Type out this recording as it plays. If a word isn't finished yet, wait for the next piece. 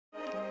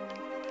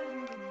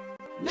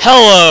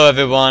Hello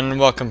everyone,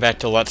 welcome back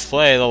to Let's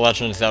Play The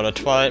Legend of Zelda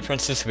Twilight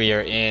Princess. We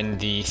are in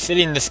the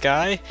City in the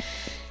Sky,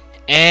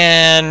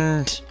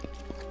 and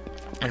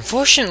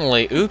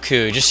unfortunately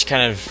Uku, just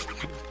kind of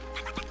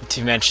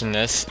to mention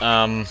this,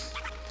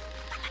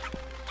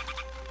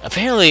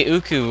 apparently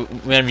Uku,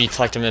 whenever you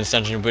collect him in this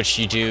dungeon, which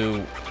you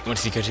do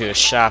once you go to a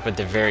shop at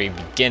the very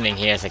beginning,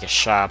 he has like a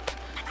shop,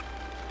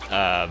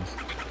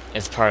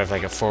 as part of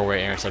like a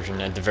four-way intersection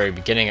at the very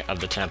beginning of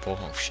the temple.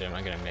 Oh shit, am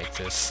I gonna make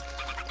this?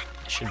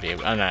 Should be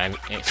able, I'm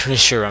pretty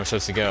sure where I'm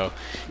supposed to go.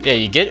 Yeah,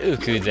 you get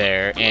Uku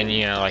there, and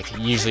you know, like,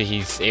 usually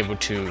he's able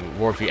to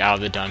warp you out of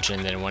the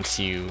dungeon, then once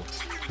you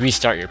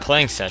restart your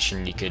playing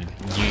session, you could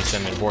use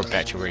them and warp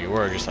back to where you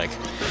were, just like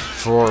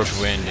Forward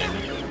Wind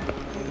and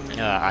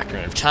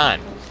Ocarina of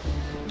Time.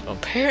 Well,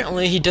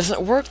 apparently he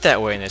doesn't work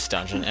that way in this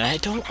dungeon, and I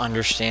don't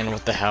understand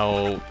what the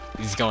hell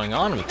is going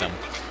on with them.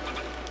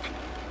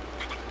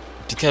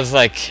 Because,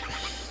 like,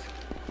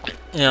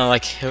 you know,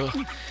 like he'll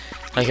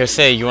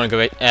say, you want to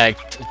go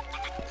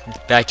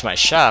back to my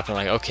shop, and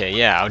I'm like, okay,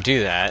 yeah, I'll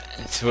do that.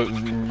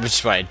 Which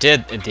is what I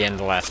did at the end of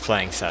the last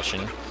playing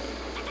session.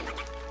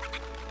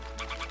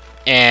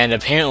 And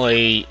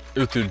apparently,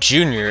 Uku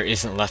Jr.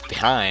 isn't left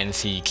behind,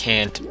 so you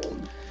can't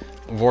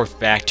warp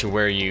back to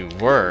where you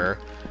were.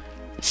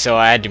 So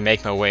I had to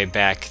make my way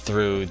back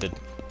through the,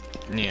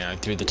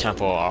 through the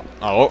temple.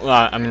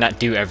 I mean, not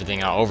do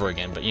everything all over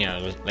again, but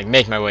like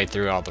make my way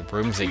through all the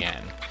rooms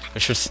again,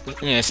 which was,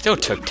 it still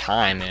took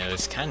time, and it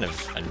was kind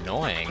of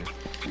annoying.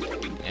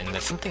 And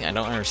that's something I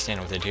don't understand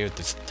what they do with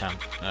this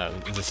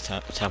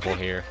temple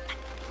here.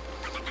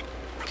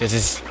 Because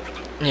it's,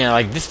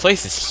 like, this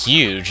place is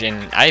huge,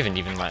 and I haven't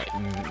even, like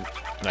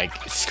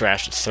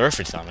scratched the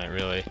surface on it,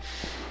 really.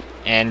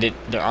 And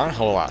there aren't a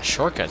whole lot of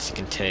shortcuts you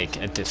can take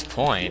at this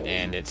point,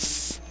 and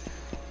it's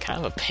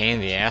kind of a pain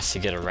in the ass to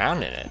get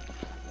around in it.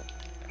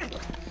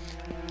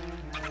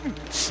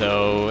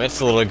 So, that's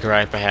a little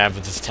gripe I have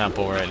with this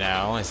temple right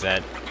now, is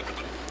that,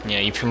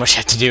 you pretty much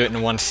have to do it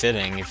in one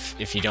sitting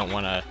if you don't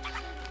want to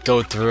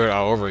go through it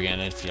all over again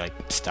if you, like,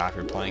 stop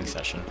your playing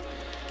session.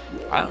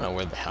 I don't know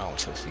where the hell I'm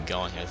supposed to be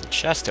going. There's a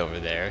chest over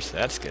there, so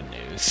that's good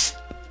news.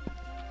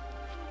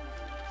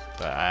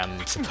 But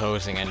I'm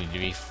supposing I need to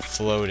be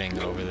floating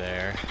over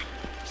there.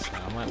 So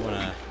I might want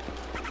to...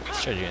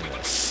 Let's try doing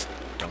this.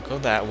 Don't go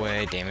that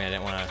way. Damn it, I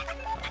didn't want to...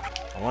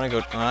 I want to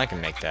go... Oh, I can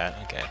make that.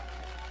 Okay.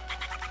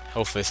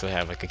 Hopefully this will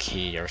have, like, a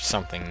key or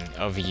something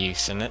of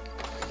use in it.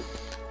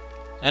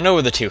 I know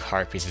where the two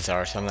heart pieces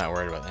are, so I'm not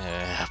worried about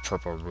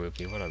purple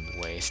rupee. What a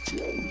waste.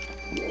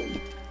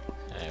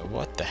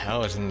 What the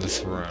hell is in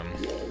this room?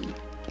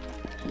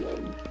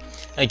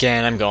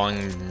 Again, I'm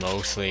going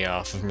mostly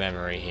off of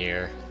memory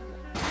here.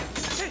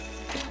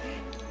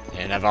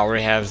 And I've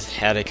already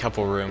had a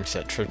couple rooms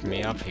that tripped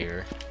me up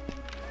here.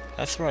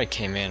 That's where I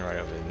came in, right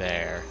over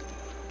there.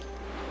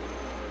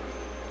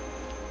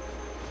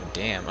 Oh,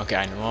 damn. Okay,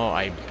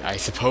 I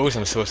suppose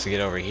I'm supposed to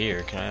get over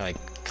here. Can I, like,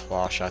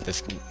 Clawshot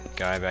this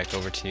guy back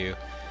over to you?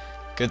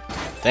 Good.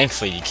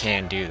 Thankfully, you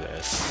can do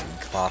this.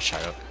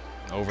 Clawshot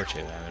over to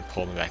them and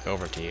pull them back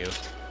over to you.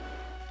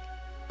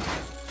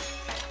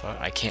 But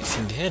I can't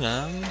seem to hit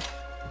him.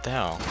 What the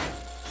hell?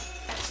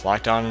 It's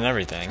locked on and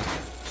everything.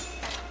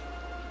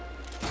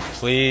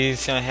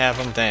 Please, can I have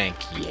him? Thank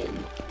you.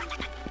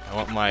 I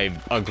want my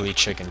ugly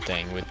chicken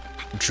thing with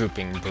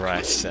drooping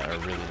breasts that are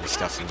really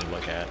disgusting to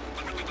look at.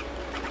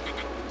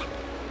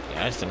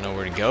 Yeah, I just don't know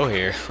where to go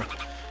here.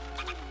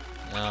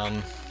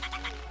 Okay,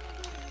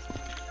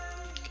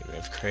 we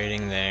have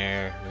crating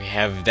there. We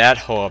have that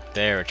hole up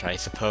there, which I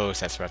suppose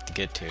that's where I have to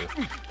get to.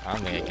 I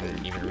don't think I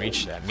can even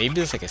reach that. Maybe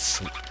there's like a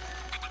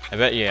I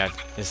bet, yeah,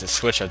 there's a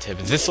switch up here,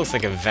 but this looks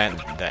like a vent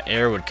that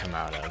air would come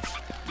out of.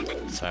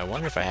 So I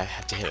wonder if I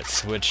have to hit a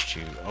switch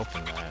to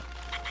open that.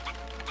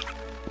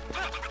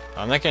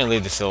 I'm not going to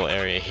leave this little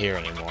area here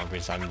anymore,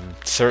 because I'm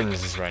certain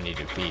this is where I need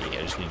to be.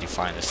 I just need to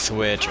find a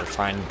switch, or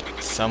find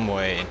some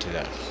way into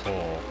that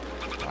hole.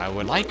 I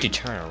would like to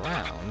turn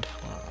around.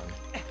 Hold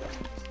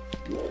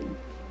on.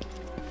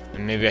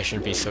 And maybe I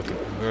shouldn't be so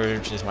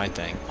converged is my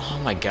thing.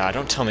 Oh my god,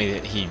 don't tell me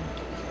that he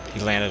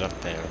landed up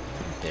there,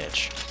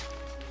 bitch.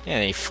 Yeah,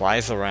 and he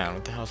flies around.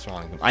 What the hell's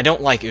wrong with him? I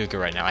don't like Uku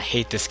right now. I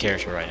hate this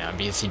character right now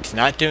because he's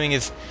not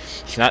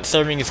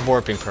serving his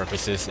warping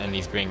purposes, and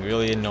he's being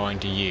really annoying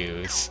to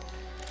use.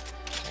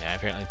 And I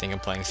apparently think I'm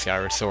playing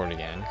Skyward Sword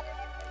again.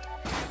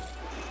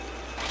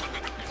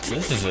 So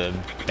this is a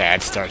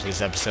bad start to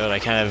this episode. I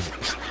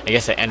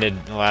guess I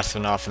ended the last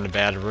one off in a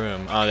bad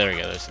room. Oh, there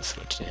we go. There's a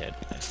switch to hit.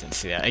 I just didn't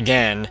see that.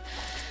 Again,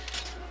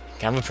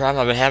 kind of a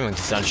problem I've been having with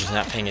this dungeon is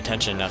not paying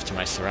attention enough to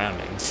my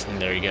surroundings.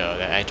 And there you go.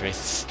 That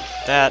activates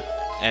that,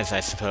 as I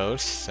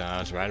suppose. So I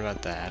was right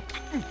about that.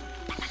 And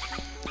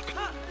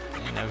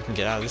now we can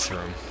get out of this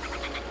room.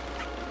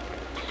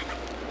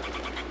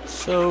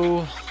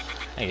 So,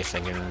 I guess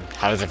I can...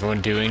 How's everyone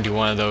doing? Do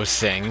one of those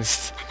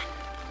things.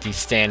 The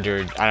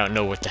standard, I don't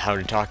know what the hell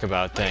to talk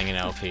about thing in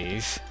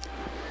LPs.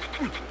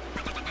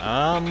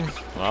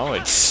 Well,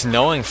 it's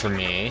snowing for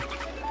me.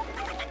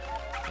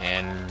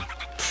 And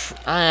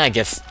I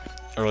guess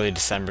early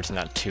December. It's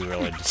not too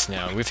early to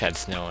snow. We've had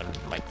snow, and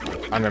like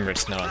I remember it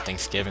snowed on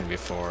Thanksgiving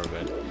before,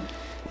 but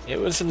it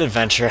was an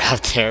adventure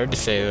out there, to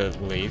say the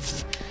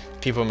least.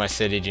 People in my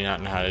city do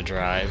not know how to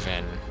drive,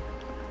 and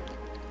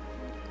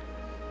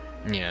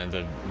you know,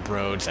 the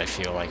roads, I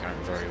feel like,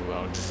 aren't very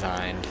well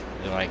designed.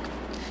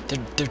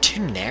 They're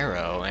too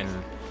narrow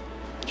and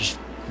just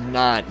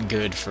not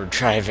good for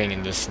driving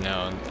in the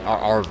snow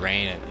or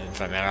rain. In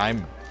fact,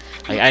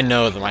 I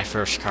know that my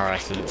first car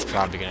accident is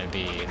probably going to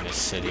be in this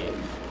city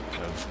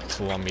of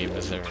Columbia,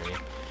 Missouri.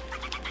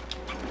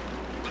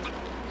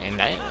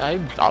 And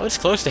I was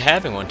close to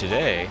having one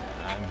today.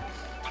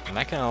 I'm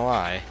not gonna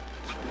lie.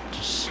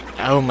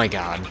 Oh my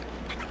god.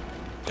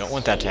 Don't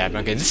want that to happen.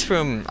 Okay, this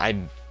room,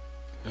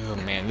 oh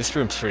man, this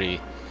room's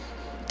pretty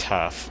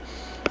tough.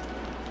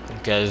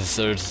 Because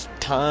there's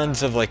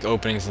tons of like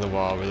openings in the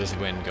wall where there's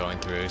wind going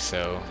through,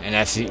 so, and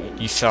as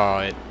you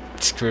saw, it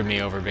screwed me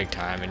over big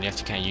time, and you have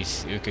to kind of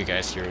use Uku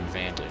guys to your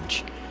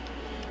advantage.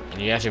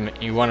 And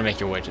you want to make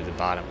your way to the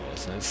bottom of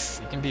this,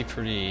 and it can be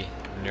pretty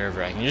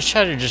nerve-wracking. You just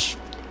try to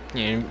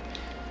you know,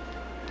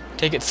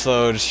 take it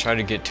slow, just try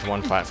to get to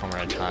one platform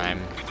at a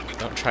time.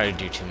 Don't try to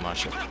do too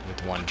much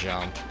with one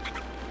jump.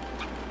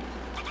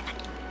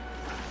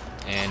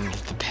 And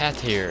the path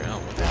here, oh,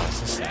 what the hell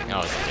is this thing?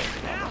 Oh, it's a game,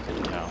 I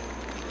couldn't tell.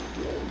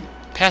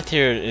 Path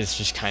here is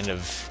just kind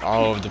of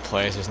all over the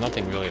place. There's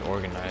nothing really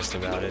organized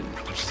about it,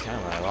 which is kind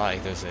of what I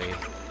like. There's a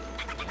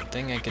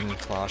thing I can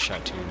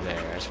Clawshot to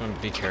there. I just want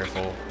to be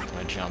careful with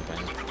my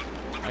jumping.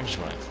 I just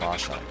want to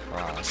Clawshot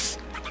across.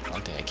 I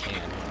don't think I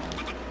can.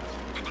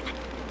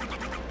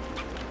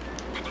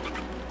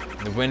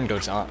 The wind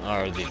goes on,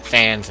 or the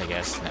fans, I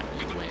guess, not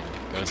really wind,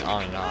 goes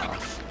on and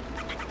off.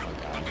 Oh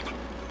god.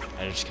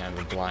 I just kind of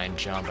a blind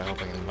jump. I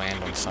hope I can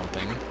land on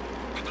something.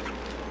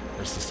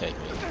 Where's this take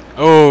me?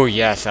 Oh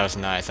yes, that was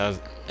nice. And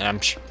I'm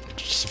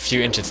just a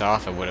few inches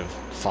off, I would have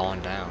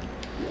fallen down.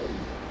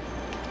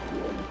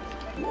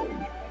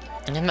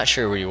 And I'm not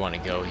sure where you want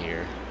to go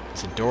here.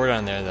 There's a door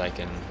down there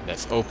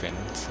that's open,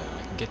 so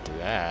I can get to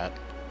that.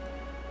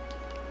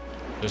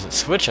 There's a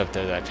switch up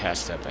there that I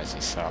passed up, as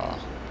you saw.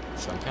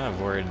 So I'm kind of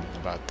worried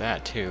about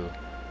that too.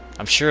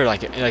 I'm sure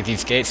like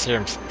these gates here,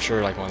 I'm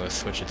sure like one of those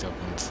switches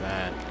opens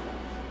that.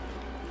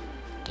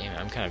 Damn it,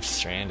 I'm kind of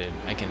stranded.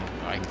 I can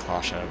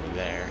Clawshot over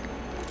there.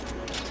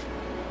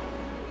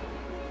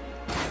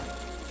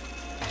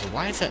 So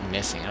why is that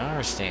missing? I don't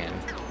understand.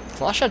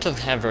 Clawshot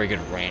doesn't have very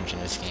good range in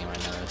this game, I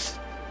noticed.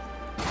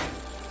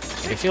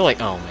 I feel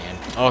like, oh man.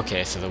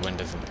 Okay, so the wind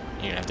doesn't,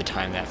 you don't have to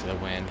time that for the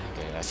wind.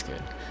 Okay, that's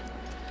good.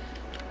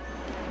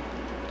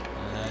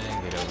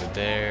 Get over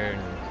there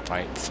and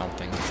fight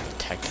something.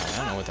 Tectile. I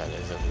don't know what that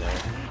is over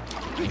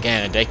there.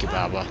 Again, a Deku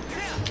Baba.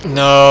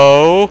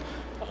 No!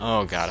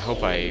 Oh god, I hope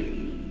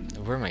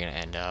where am I gonna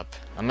end up?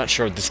 I'm not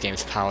sure what this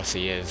game's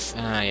policy is.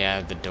 Ah,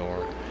 yeah, the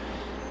door.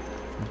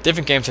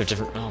 Different games have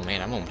different... Oh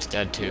man, I'm almost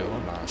dead too.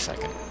 Hold on a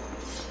second.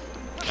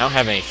 I don't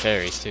have any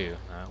fairies too.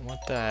 I don't want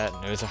that.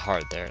 There's a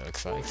heart there, it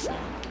looks like, so...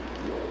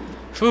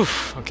 Whew,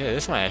 okay,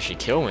 this might actually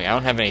kill me. I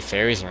don't have any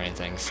fairies or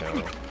anything, so...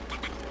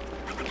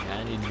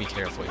 I need to be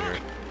careful here.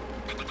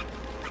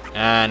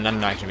 And I'm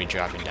not going to be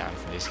dropping down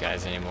from these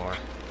guys anymore,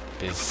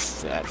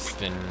 because that's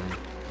been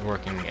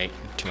working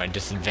to my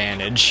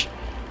disadvantage.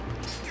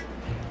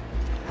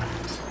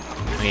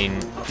 I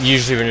mean,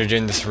 usually when you're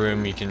doing this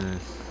room, you know,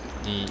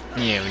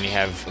 when you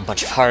have a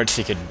bunch of hearts,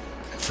 you could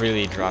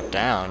freely drop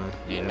down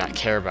and not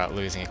care about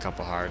losing a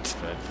couple hearts,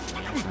 but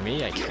you know, for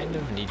me, I kind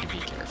of need to be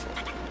careful.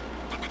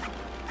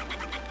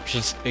 Which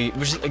is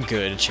a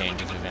good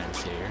change of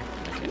events here.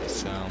 Okay,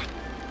 so...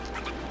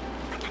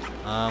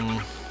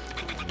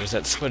 there's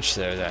that switch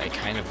there that I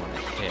kind of want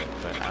to hit,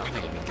 but I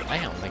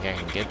don't think I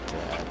can get to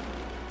that.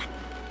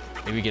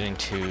 Maybe getting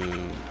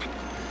to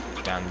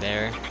down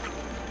there.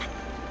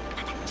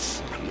 Let's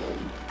see.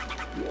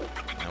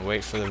 Now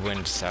wait for the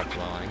wind to stop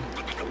blowing.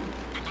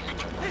 And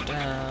jump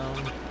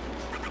down.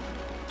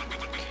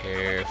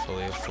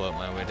 Carefully float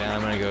my way down.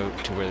 I'm gonna go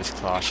to where this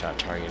Clawshot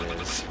target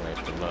is,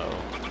 right below.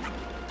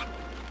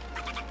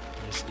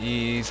 Just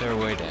ease our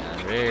way down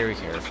very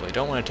carefully.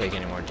 Don't want to take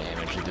any more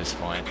damage at this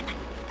point.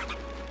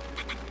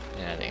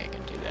 Yeah, I think I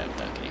can do that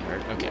without getting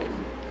hurt. Okay.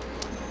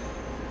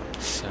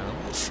 So,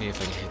 let's see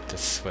if I can hit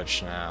this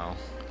switch now.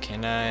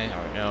 Can I?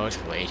 Oh, no,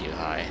 it's way too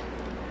high.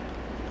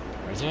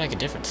 Or is there like a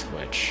different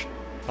switch?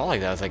 I felt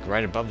like that was like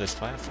right above this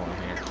platform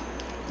here.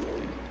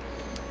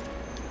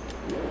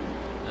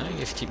 I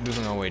just keep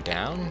moving our way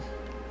down.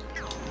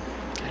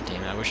 God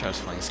damn it, I wish I was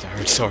playing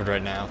Skyward Sword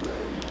right now.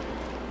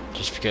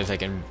 Just because I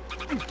can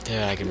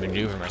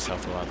maneuver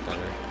myself a lot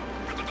better.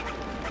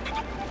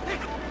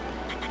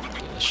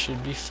 This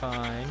should be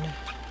fine.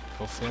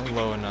 Hopefully I'm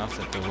low enough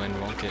that the wind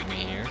won't get me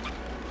here.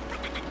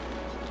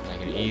 I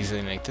can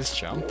easily make this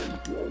jump.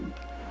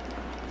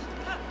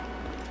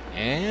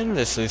 And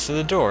this leads to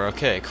the door.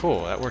 Okay,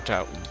 cool. That worked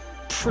out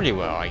pretty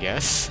well, I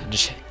guess.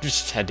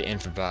 Just had to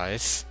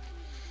improvise.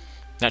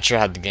 Not sure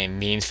how the game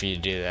means for you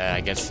to do that.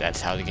 I guess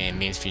that's how the game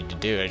means for you to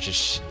do it.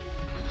 Just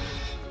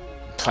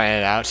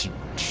plan it out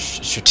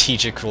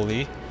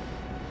strategically.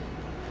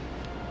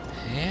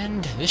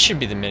 And this should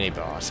be the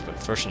mini-boss, but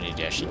first I need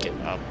to actually get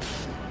up.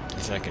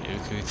 Is like an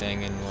Uku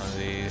thing in one of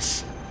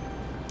these?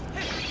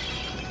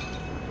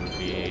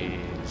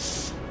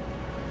 Rubies.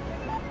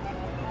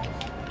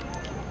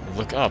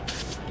 Look up.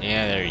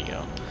 Yeah, there you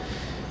go.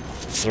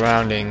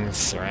 Surroundings,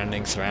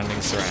 surroundings,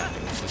 surroundings,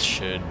 surroundings. This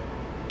should...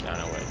 I don't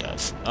know what it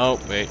does. Oh,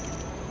 wait.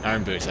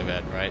 Iron boots, I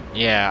bet, right?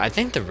 Yeah, I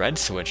think the red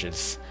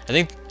switches... I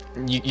think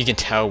you can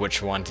tell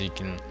which ones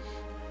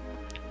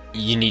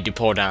you need to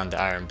pull down the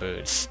iron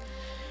boots.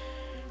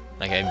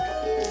 Like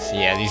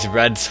yeah, these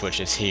red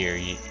switches here,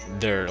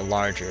 they're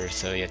larger,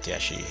 so you have to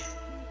actually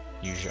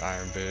use your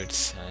iron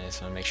boots. I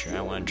just want to make sure I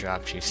don't want to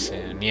drop too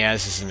soon. Yeah,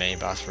 this is the main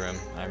boss room.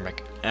 I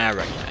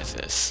recognize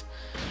this.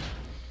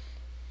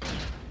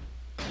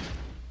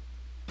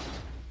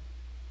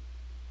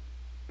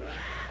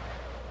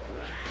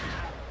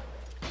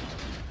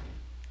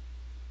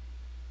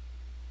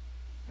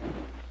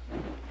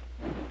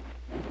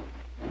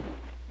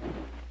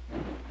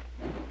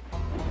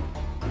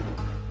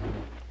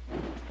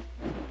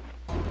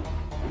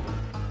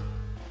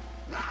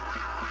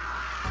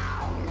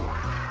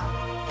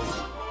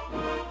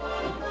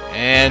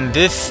 And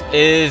this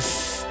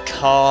is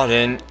called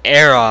an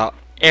air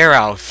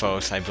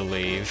outpost, I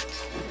believe.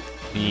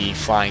 The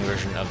flying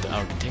version of the...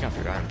 Oh, take off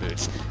your iron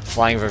boots.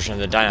 Flying version of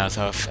the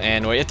Dinosaur.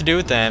 And what you have to do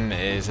with them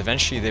is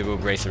eventually they will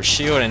raise their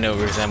shield and it will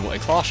resemble a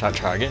Clawshot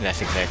target. And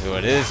that's exactly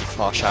what it is. You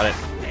Clawshot it,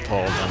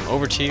 pull them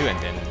over to you, and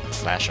then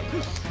slash them.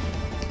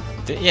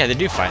 Yeah, they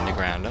do fight in the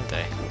ground, don't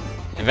they?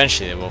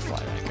 Eventually they will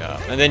fly back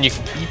up. And then you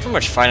pretty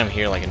much fight them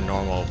here like a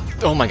normal...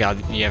 Oh my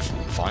god, you have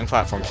flying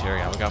platforms here.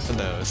 Gotta look out for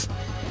those.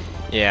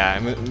 Yeah,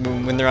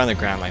 when they're on the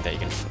ground like that, you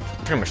can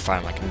pretty much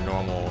find like a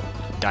normal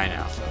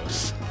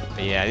Dinosaurs.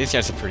 But yeah, these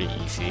guys are pretty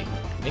easy.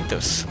 I think they'll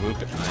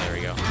swoop it. Oh, there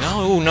we go.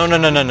 No, no, no,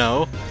 no, no,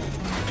 no.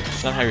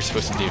 That's not how you're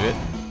supposed to do it.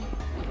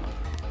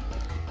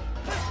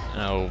 I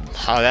don't know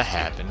how that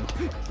happened.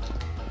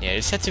 Yeah, you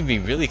just have to be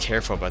really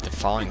careful about the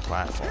falling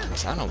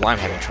platforms. I don't know why I'm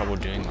having trouble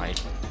doing my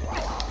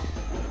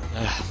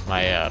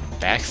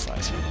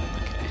backslice.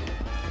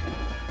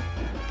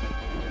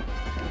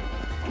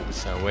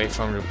 So wait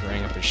for him to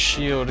bring up his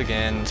shield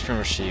again. It's pretty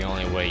much the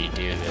only way you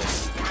do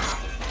this.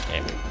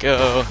 There we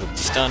go.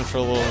 Stun for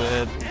a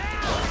little bit.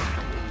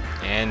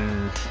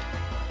 And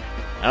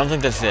I don't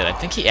think that's it. I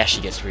think he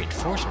actually gets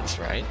reinforcements,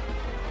 right?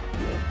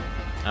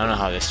 I don't know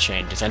how this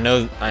changes. I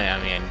know,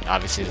 I mean,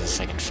 obviously this is the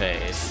second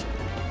phase.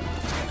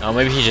 Oh,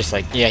 maybe he just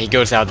like, yeah, he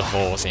goes out the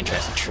holes and he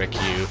tries to trick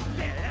you.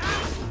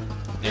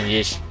 And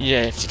you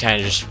have to kind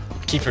of just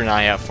keep an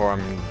eye out for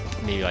him.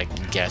 Maybe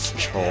like guess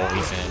which hole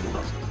he's in.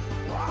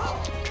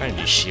 Trying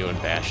to do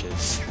shield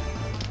bashes.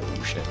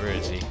 Oh shit, where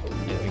is he? I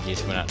think he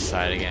just went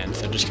outside again,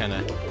 so just kind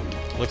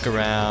of look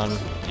around.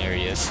 There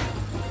he is.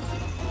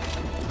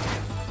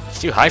 It's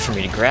too high for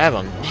me to grab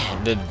him.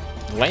 Man, the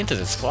length of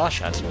this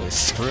Clawshot's really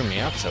screwing me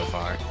up so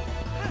far.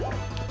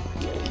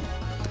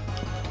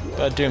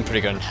 But doing pretty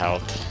good in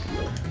health.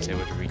 I was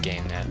able to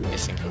regain that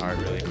missing heart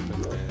really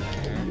quickly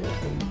there.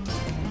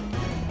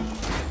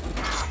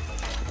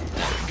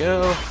 There we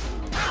go.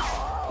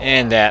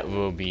 And that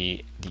will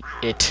be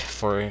it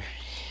for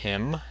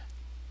him.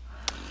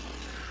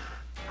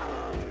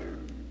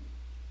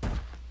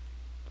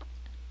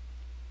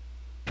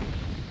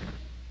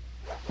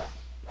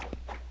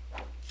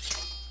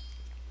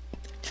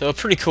 So a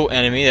pretty cool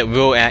enemy that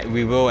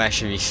we will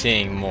actually be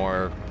seeing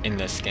more in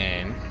this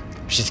game,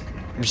 which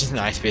is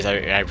nice because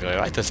I really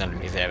like those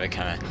enemies. They have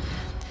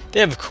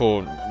a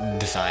cool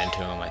design to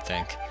them, I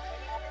think.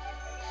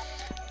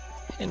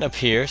 And up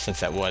here,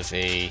 since that was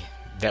the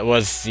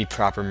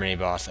proper mini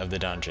boss of the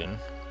dungeon,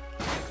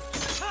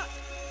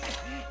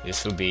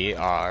 this will be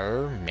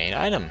our main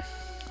item.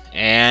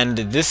 And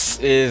this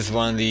is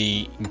one of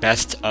the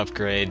best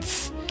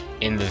upgrades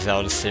in the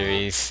Zelda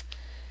series.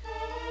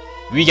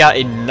 We got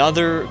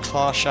another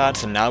Clawshot,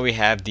 so now we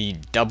have the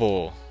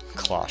double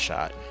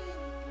Clawshot.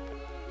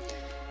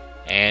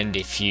 And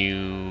if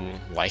you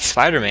like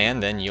Spider-Man,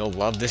 then you'll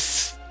love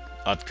this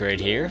upgrade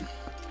here.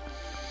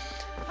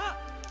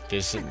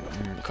 Because,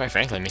 quite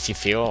frankly, it makes you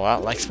feel a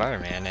lot like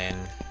Spider-Man.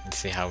 And let's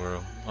see how we're...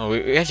 Oh,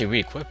 we have to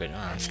re-equip it.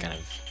 Oh, it's kind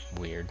of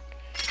weird.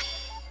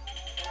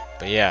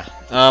 But yeah,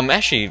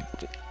 actually,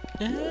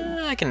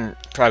 I can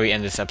probably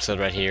end this episode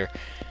right here.